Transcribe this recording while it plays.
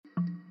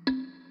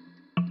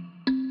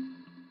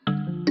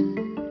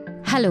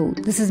Hello,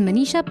 this is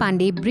Manisha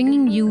Pandey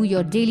bringing you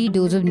your daily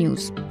dose of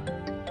news.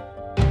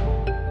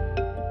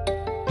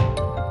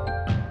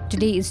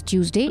 Today is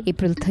Tuesday,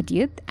 April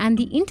 30th, and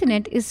the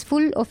internet is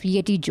full of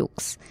Yeti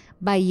jokes.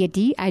 By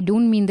Yeti, I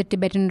don't mean the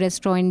Tibetan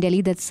restaurant in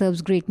Delhi that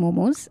serves great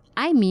momos.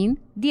 I mean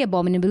the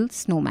abominable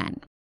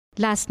snowman.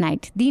 Last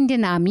night, the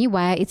Indian Army,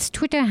 via its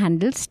Twitter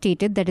handle,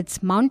 stated that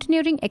its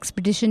mountaineering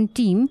expedition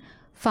team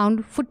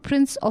found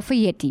footprints of a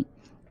Yeti.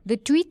 The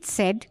tweet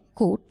said,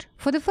 quote,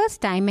 "For the first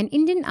time, an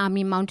Indian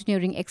Army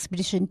mountaineering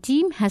expedition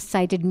team has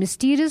sighted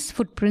mysterious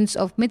footprints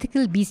of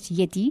mythical beast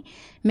Yeti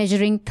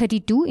measuring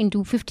 32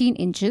 into 15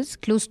 inches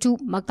close to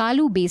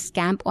Makalu Base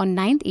Camp on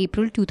 9th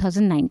April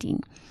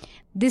 2019.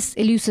 This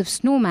elusive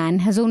snowman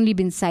has only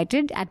been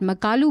sighted at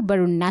Makalu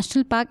Barun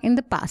National Park in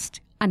the past,"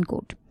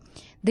 unquote.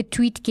 The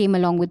tweet came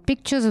along with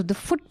pictures of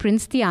the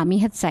footprints the army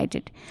had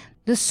sighted.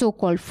 The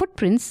so-called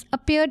footprints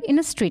appeared in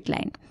a straight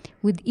line,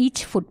 with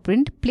each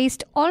footprint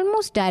placed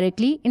almost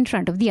directly in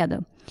front of the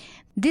other.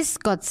 This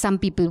got some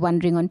people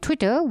wondering on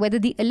Twitter whether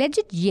the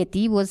alleged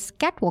Yeti was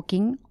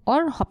catwalking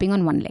or hopping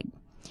on one leg.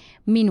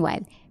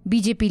 Meanwhile,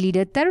 BJP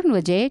leader Tarun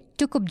Vijay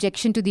took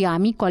objection to the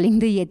army calling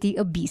the Yeti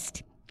a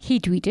beast. He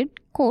tweeted,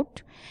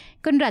 quote,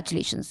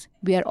 "Congratulations,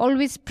 we are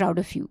always proud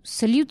of you.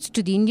 Salutes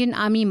to the Indian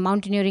Army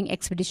Mountaineering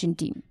Expedition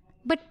Team.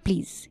 But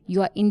please,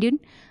 you are Indian,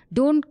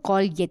 don't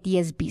call Yeti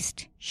as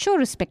beast. Show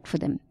respect for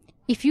them.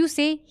 If you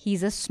say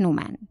he's a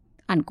snowman,"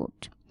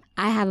 unquote.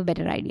 I have a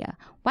better idea.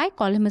 Why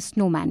call him a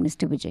snowman,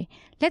 Mr. Vijay?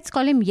 Let's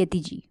call him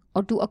Yetiji.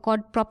 Or to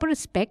accord proper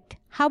respect,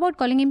 how about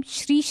calling him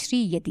Shri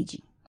Shri Yetiji?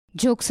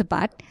 Jokes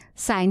apart,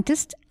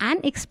 scientists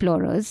and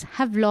explorers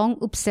have long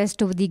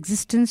obsessed over the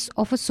existence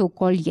of a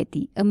so-called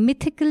Yeti, a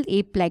mythical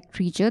ape-like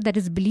creature that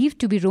is believed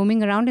to be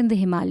roaming around in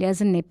the Himalayas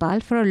and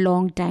Nepal for a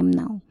long time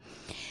now.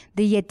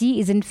 The Yeti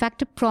is in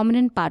fact a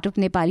prominent part of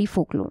Nepali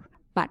folklore.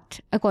 But,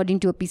 according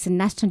to a piece in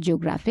National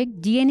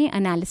Geographic, DNA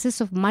analysis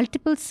of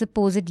multiple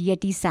supposed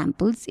Yeti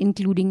samples,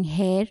 including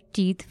hair,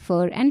 teeth,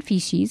 fur, and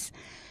feces,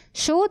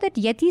 show that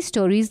Yeti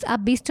stories are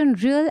based on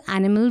real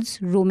animals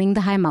roaming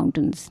the high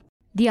mountains.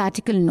 The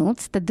article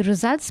notes that the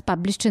results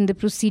published in the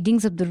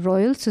Proceedings of the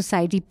Royal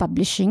Society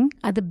Publishing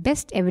are the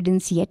best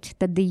evidence yet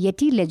that the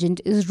Yeti legend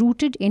is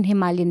rooted in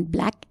Himalayan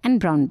black and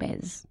brown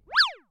bears.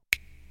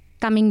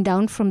 Coming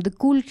down from the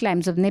cool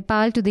climes of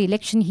Nepal to the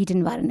election heat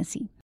in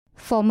Varanasi.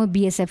 Former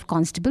BSF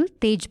constable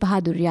Tej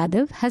Bahadur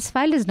Yadav has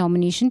filed his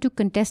nomination to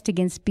contest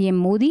against PM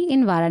Modi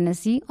in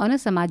Varanasi on a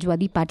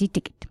Samajwadi Party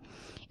ticket.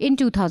 In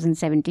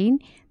 2017,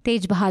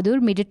 Tej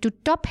Bahadur made it to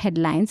top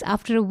headlines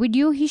after a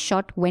video he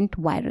shot went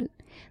viral.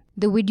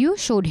 The video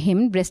showed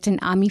him dressed in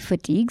army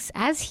fatigues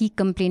as he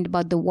complained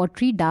about the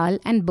watery dal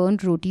and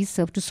burnt rotis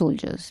served to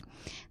soldiers.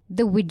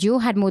 The video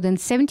had more than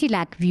 70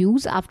 lakh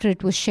views after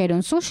it was shared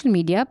on social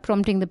media,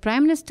 prompting the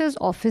Prime Minister's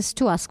office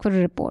to ask for a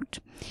report.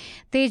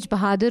 Tej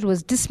Bahadur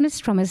was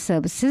dismissed from his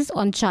services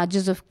on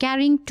charges of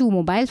carrying 2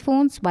 mobile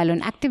phones while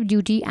on active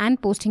duty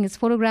and posting his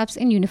photographs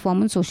in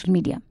uniform on social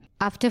media.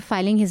 After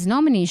filing his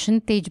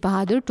nomination, Tej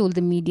Bahadur told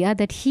the media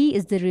that he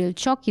is the real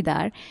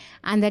Chaukidar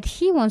and that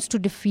he wants to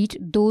defeat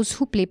those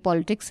who play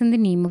politics in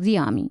the name of the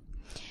army.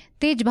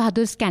 Tej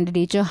Bahadur's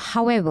candidature,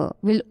 however,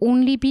 will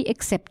only be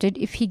accepted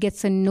if he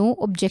gets a no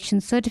objection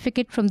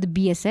certificate from the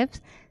BSF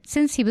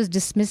since he was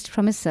dismissed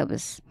from his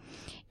service.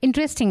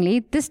 Interestingly,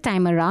 this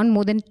time around,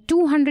 more than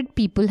 200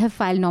 people have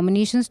filed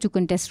nominations to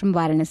contest from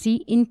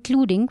Varanasi,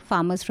 including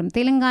farmers from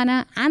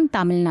Telangana and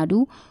Tamil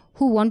Nadu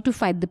who want to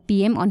fight the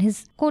PM on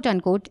his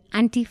quote-unquote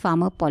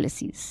anti-farmer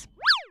policies.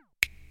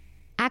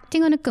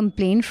 Acting on a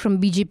complaint from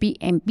BJP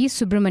MP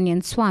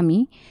Subramanian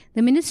Swamy,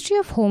 the Ministry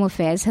of Home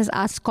Affairs has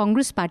asked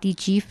Congress Party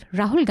Chief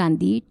Rahul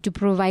Gandhi to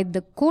provide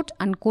the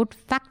quote-unquote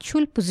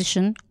factual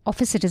position of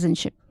his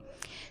citizenship.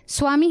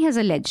 Swamy has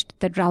alleged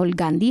that Rahul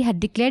Gandhi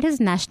had declared his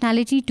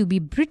nationality to be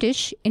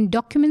British in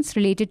documents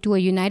related to a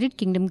United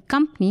Kingdom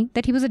company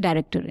that he was a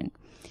director in.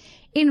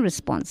 In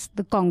response,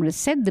 the Congress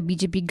said the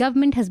BJP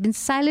government has been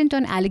silent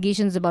on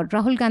allegations about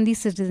Rahul Gandhi's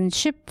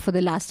citizenship for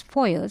the last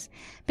 4 years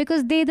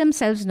because they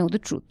themselves know the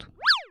truth.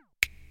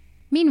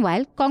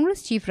 Meanwhile,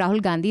 Congress Chief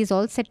Rahul Gandhi is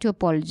all set to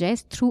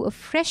apologize through a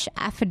fresh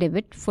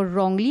affidavit for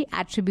wrongly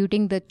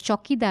attributing the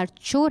Chaukidar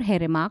Chor Hai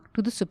remark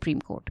to the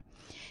Supreme Court.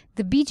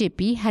 The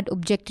BJP had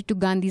objected to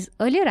Gandhi's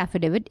earlier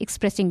affidavit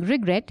expressing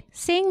regret,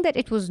 saying that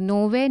it was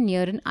nowhere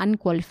near an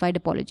unqualified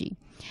apology.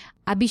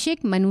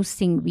 Abhishek Manu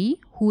Singhvi,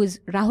 who is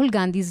Rahul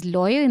Gandhi's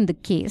lawyer in the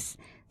case,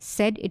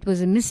 said it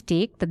was a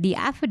mistake that the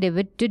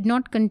affidavit did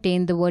not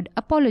contain the word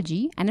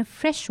apology and a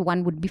fresh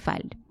one would be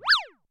filed.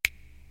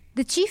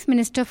 The Chief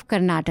Minister of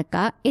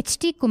Karnataka,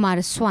 H.D.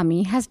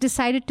 Kumaraswamy, has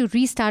decided to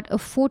restart a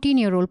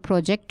 14-year-old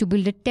project to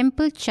build a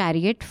temple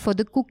chariot for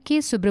the Kukke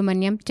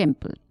Subramaniam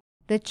temple.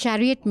 The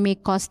chariot may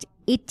cost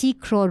 80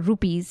 crore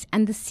rupees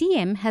and the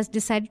CM has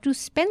decided to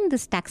spend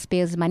this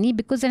taxpayers' money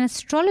because an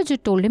astrologer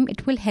told him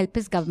it will help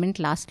his government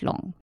last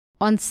long.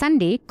 On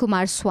Sunday,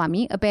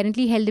 Kumaraswamy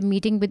apparently held a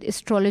meeting with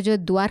astrologer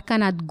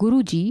Dwarkanath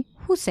Guruji,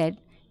 who said,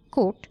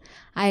 quote,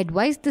 "I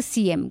advise the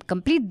CM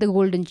complete the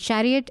golden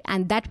chariot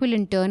and that will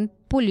in turn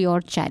pull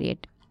your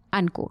chariot,"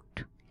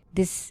 unquote.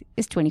 This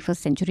is 21st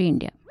century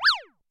India.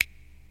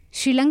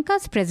 Sri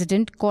Lanka's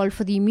president called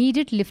for the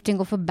immediate lifting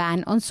of a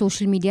ban on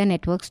social media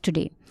networks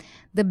today.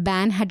 The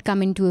ban had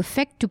come into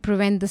effect to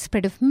prevent the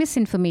spread of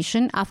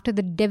misinformation after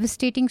the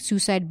devastating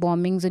suicide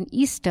bombings on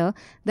Easter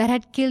that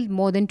had killed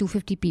more than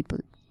 250 people.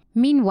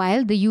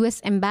 Meanwhile, the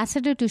US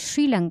ambassador to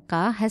Sri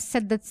Lanka has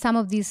said that some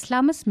of the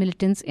Islamist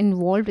militants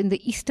involved in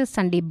the Easter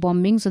Sunday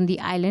bombings on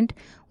the island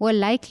were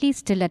likely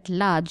still at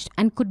large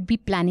and could be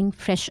planning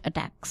fresh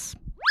attacks.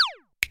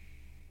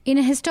 In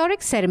a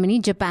historic ceremony,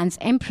 Japan's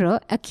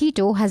Emperor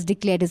Akito has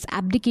declared his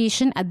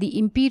abdication at the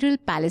Imperial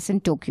Palace in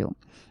Tokyo.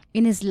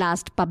 In his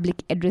last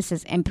public address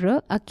as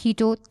Emperor,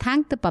 Akito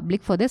thanked the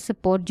public for their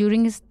support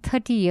during his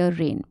 30-year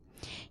reign.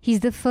 He is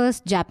the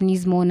first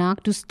Japanese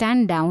monarch to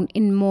stand down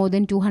in more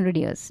than 200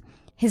 years.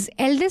 His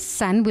eldest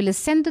son will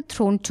ascend the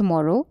throne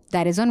tomorrow,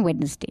 that is on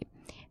Wednesday.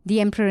 The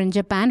emperor in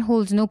Japan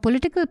holds no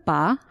political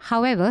power,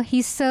 however,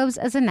 he serves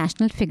as a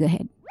national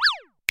figurehead.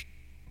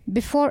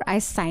 Before I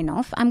sign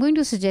off, I'm going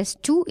to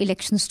suggest 2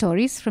 election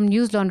stories from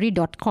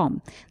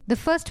newslaundry.com. The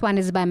first one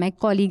is by my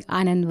colleague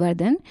Anand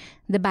Vardhan.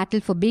 The battle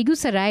for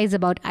Begusarai is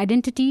about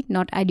identity,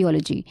 not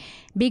ideology.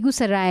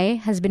 Begusarai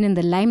has been in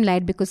the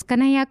limelight because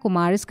Kanhaiya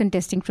Kumar is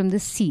contesting from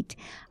this seat.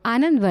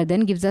 Anand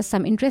Vardhan gives us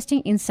some interesting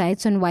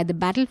insights on why the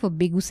battle for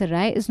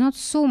Begusarai is not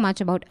so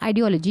much about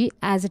ideology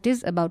as it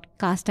is about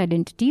caste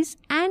identities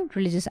and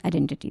religious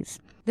identities.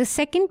 The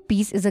second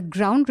piece is a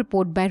ground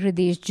report by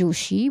Hridesh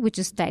Joshi, which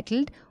is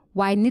titled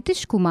Why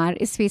Nitish Kumar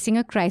is Facing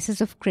a Crisis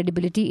of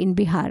Credibility in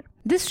Bihar.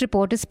 This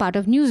report is part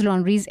of News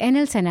Laundry's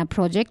NL Sena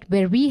project,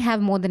 where we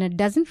have more than a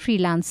dozen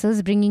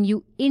freelancers bringing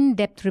you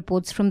in-depth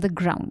reports from the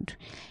ground.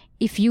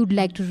 If you'd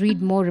like to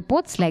read more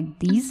reports like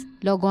these,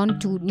 log on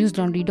to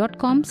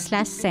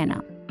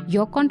newslaundry.com/Sena.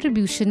 Your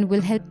contribution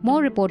will help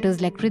more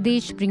reporters like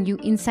Hridesh bring you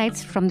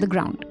insights from the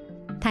ground.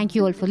 Thank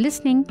you all for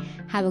listening.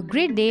 Have a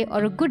great day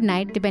or a good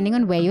night depending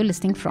on where you're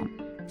listening from.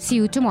 See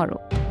you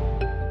tomorrow.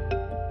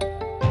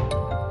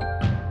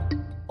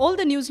 All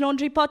the News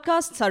Laundry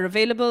podcasts are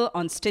available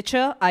on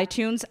Stitcher,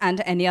 iTunes,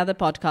 and any other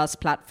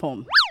podcast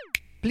platform.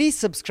 Please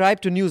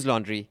subscribe to News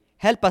Laundry.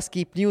 Help us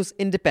keep news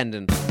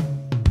independent.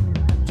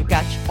 To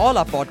catch all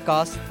our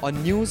podcasts on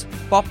news,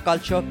 pop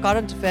culture,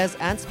 current affairs,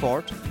 and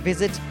sport,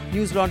 visit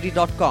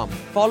newslaundry.com.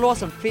 Follow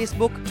us on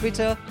Facebook,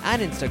 Twitter,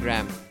 and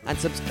Instagram, and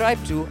subscribe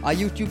to our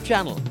YouTube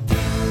channel.